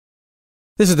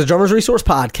This is the Drummers Resource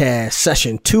Podcast,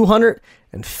 session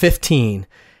 215.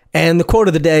 And the quote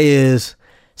of the day is,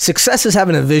 "Success is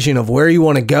having a vision of where you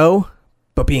want to go,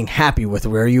 but being happy with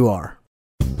where you are."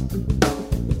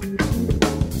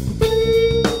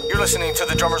 You're listening to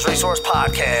the Drummers Resource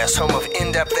Podcast, home of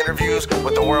in-depth interviews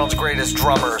with the world's greatest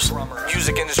drummers,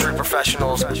 music industry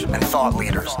professionals, and thought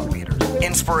leaders.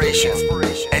 Inspiration,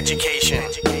 education,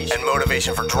 and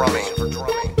motivation for drumming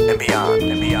and beyond,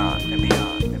 and beyond, and beyond.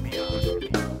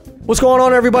 What's going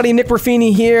on, everybody? Nick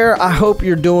Ruffini here. I hope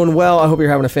you're doing well. I hope you're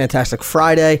having a fantastic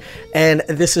Friday. And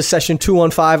this is session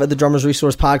 215 of the Drummers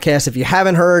Resource Podcast. If you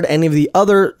haven't heard any of the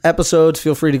other episodes,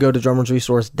 feel free to go to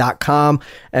drummersresource.com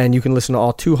and you can listen to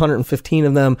all 215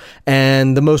 of them.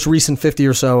 And the most recent 50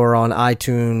 or so are on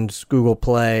iTunes, Google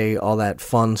Play, all that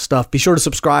fun stuff. Be sure to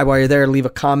subscribe while you're there, leave a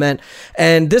comment.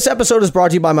 And this episode is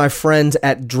brought to you by my friends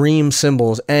at Dream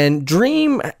Cymbals. And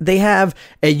Dream, they have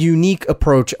a unique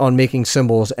approach on making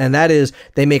cymbals, and that is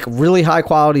they make really high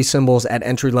quality cymbals at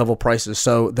entry level prices,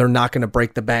 so they're not going to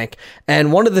break the bank.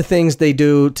 And one of the things they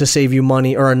do to save you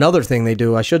money, or another thing they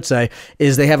do, I should say,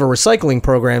 is they have a recycling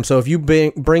program. So if you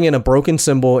bring in a broken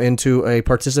cymbal into a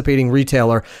participating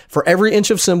retailer, for every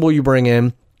inch of cymbal you bring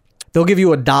in, they'll give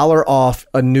you $1 off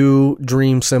a new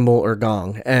Dream cymbal or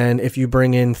gong. And if you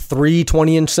bring in 3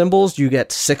 20-inch cymbals, you get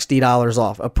 $60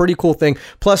 off. A pretty cool thing.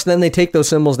 Plus, then they take those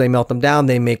cymbals, they melt them down,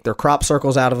 they make their crop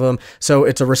circles out of them. So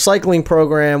it's a recycling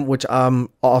program, which I'm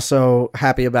also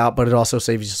happy about, but it also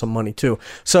saves you some money too.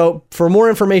 So for more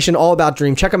information all about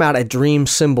Dream, check them out at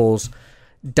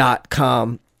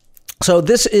dreamcymbals.com. So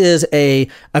this is a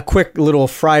quick little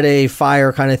Friday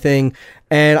fire kind of thing.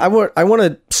 And I want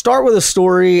to start with a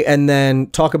story and then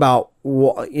talk about,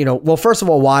 well, first of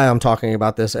all, why I'm talking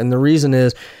about this. And the reason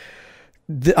is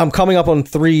I'm coming up on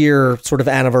 3-year sort of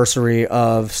anniversary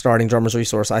of starting Drummers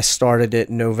Resource. I started it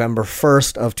November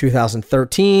 1st of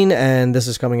 2013, and this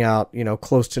is coming out,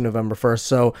 close to November 1st.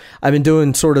 So I've been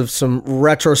doing sort of some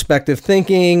retrospective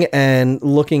thinking and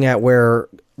looking at where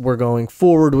we're going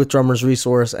forward with Drummers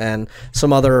Resource and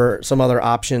some other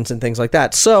options and things like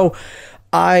that. So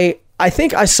I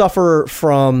think I suffer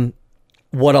from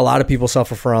what a lot of people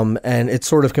suffer from, and it's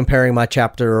sort of comparing my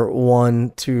chapter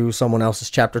 1 to someone else's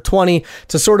chapter 20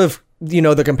 to sort of,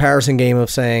 the comparison game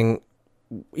of saying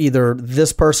either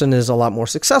this person is a lot more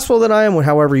successful than I am,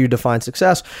 however you define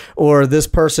success, or this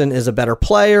person is a better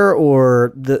player,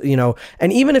 or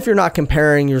and even if you're not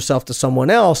comparing yourself to someone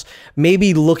else,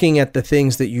 maybe looking at the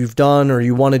things that you've done or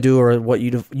you want to do or what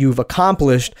you've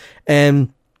accomplished,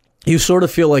 and you sort of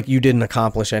feel like you didn't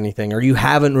accomplish anything, or you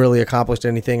haven't really accomplished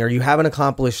anything, or you haven't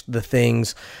accomplished the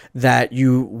things that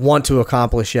you want to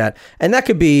accomplish yet. And that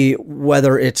could be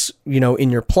whether it's, in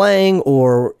your playing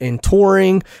or in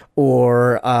touring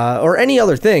or any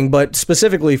other thing, but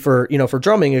specifically for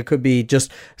drumming, it could be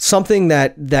just something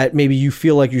that maybe you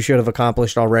feel like you should have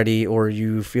accomplished already, or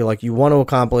you feel like you want to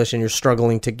accomplish and you're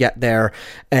struggling to get there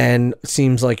and it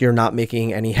seems like you're not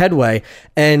making any headway.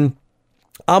 And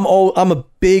I'm a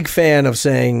big fan of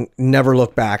saying never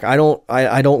look back. I don't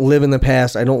live in the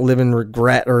past. I don't live in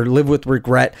regret or live with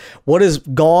regret. What is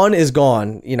gone is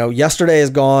gone. Yesterday is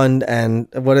gone, and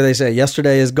what do they say?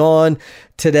 Yesterday is gone.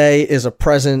 Today is a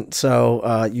present.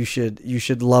 So you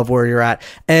should love where you're at.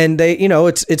 And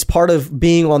it's part of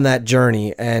being on that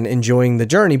journey and enjoying the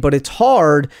journey. But it's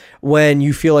hard when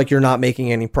you feel like you're not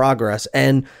making any progress,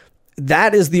 and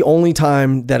that is the only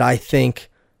time that I think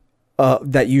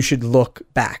that you should look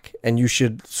back and you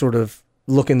should sort of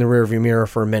look in the rearview mirror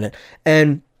for a minute.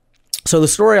 And so the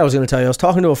story I was going to tell you, I was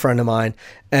talking to a friend of mine,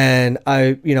 and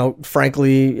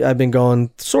frankly, I've been going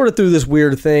sort of through this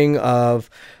weird thing of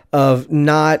sort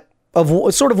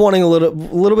of wanting a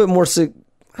little bit more,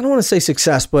 I don't want to say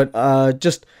success, but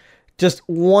just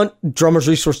want Drummers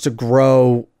Resource to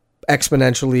grow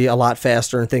exponentially a lot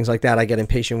faster and things like that. I get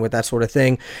impatient with that sort of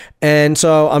thing. And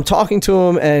so I'm talking to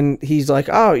him, and he's like,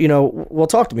 "Oh, well,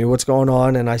 talk to me. What's going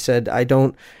on?" And I said, I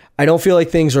don't feel like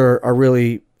things are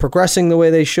really progressing the way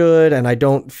they should. And I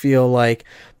don't feel like,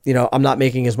 I'm not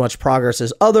making as much progress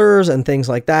as others and things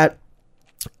like that.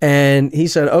 And he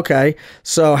said, "Okay,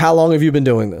 so how long have you been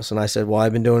doing this?" And I said, "Well,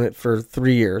 I've been doing it for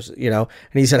 3 years, And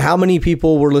he said, "How many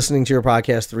people were listening to your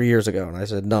podcast 3 years ago?" And I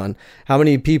said, "None." "How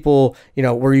many people,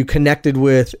 were you connected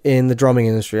with in the drumming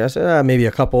industry?" I said, "Maybe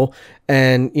a couple."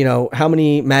 "And, how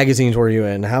many magazines were you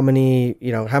in? How many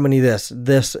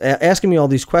this, asking me all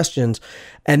these questions.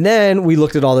 And then we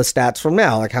looked at all the stats from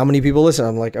now, like how many people listen.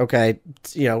 I'm like, okay,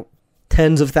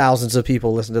 tens of thousands of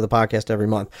people listen to the podcast every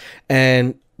month.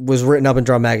 And was written up in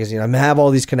Drum Magazine. I have all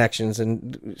these connections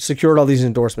and secured all these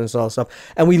endorsements and all this stuff.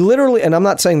 And we literally, and I'm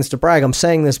not saying this to brag, I'm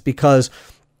saying this because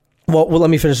well, let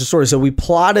me finish the story. So we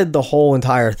plotted the whole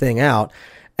entire thing out,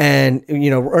 and,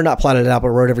 or not plotted it out, but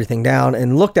wrote everything down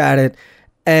and looked at it.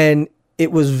 And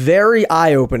it was very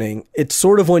eye-opening. It's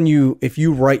sort of if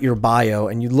you write your bio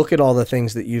and you look at all the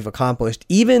things that you've accomplished,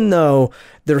 even though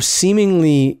they're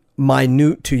seemingly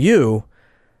minute to you,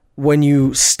 when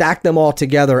you stack them all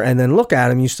together and then look at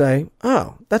them, you say,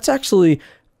 oh, that's actually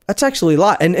a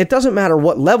lot. And it doesn't matter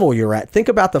what level you're at. Think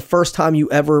about the first time you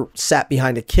ever sat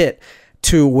behind a kit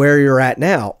to where you're at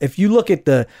now. If you look at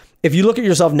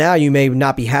yourself now, you may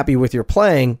not be happy with your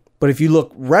playing, but if you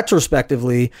look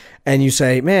retrospectively and you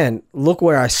say, man, look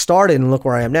where I started and look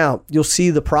where I am now, you'll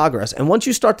see the progress. And once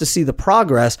you start to see the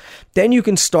progress, then you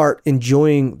can start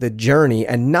enjoying the journey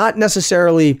and not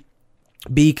necessarily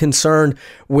be concerned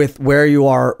with where you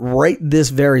are right this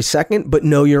very second, but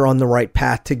know you're on the right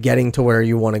path to getting to where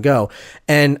you want to go.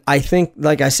 And I think,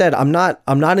 like I said, I'm not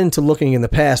into looking in the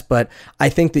past, but I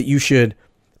think that you should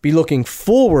be looking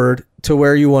forward to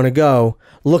where you want to go,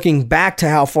 looking back to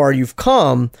how far you've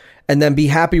come, and then be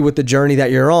happy with the journey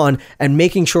that you're on and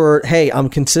making sure, hey, I'm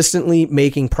consistently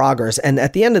making progress. And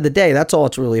at the end of the day, that's all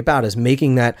it's really about, is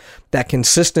making that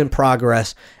consistent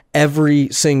progress every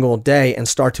single day and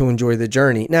start to enjoy the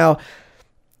journey. Now,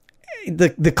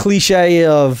 the cliche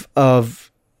of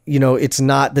it's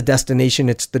not the destination,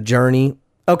 it's the journey.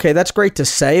 Okay, that's great to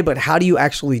say, but how do you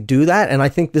actually do that? And I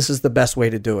think this is the best way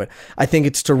to do it. I think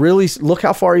it's to really look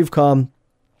how far you've come,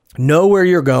 know where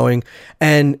you're going,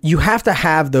 and you have to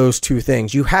have those two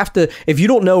things. You have to, if you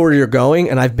don't know where you're going,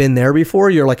 and I've been there before,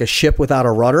 you're like a ship without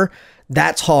a rudder.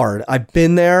 That's hard. I've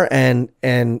been there, and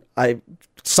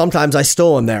sometimes I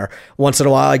still am there. Once in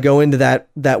a while, I go into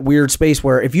that weird space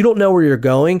where if you don't know where you're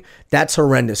going, that's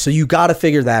horrendous. So you got to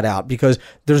figure that out, because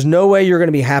there's no way you're going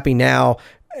to be happy now.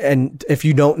 And if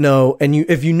you don't know,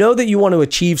 if you know that you want to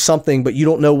achieve something, but you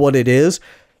don't know what it is,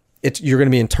 you're going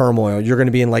to be in turmoil. You're going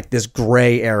to be in like this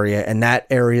gray area, and that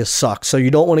area sucks. So you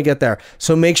don't want to get there.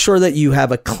 So make sure that you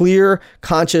have a clear,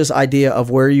 conscious idea of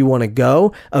where you want to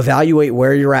go. Evaluate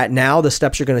where you're at now, the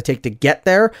steps you're going to take to get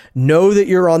there. Know that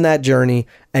you're on that journey,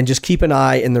 and just keep an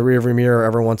eye in the rearview mirror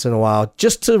every once in a while,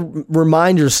 just to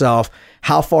remind yourself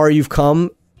how far you've come,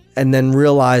 and then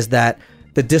realize that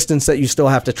the distance that you still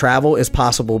have to travel is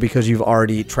possible because you've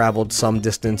already traveled some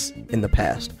distance in the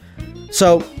past.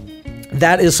 So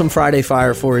that is some Friday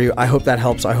Fire for you. I hope that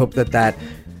helps. I hope that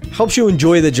helps you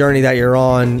enjoy the journey that you're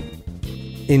on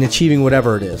in achieving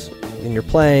whatever it is. In your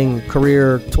playing,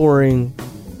 career, touring,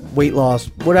 weight loss,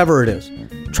 whatever it is.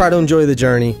 Try to enjoy the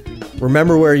journey.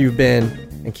 Remember where you've been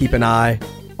and keep an eye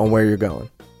on where you're going.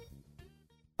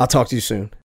 I'll talk to you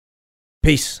soon.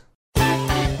 Peace.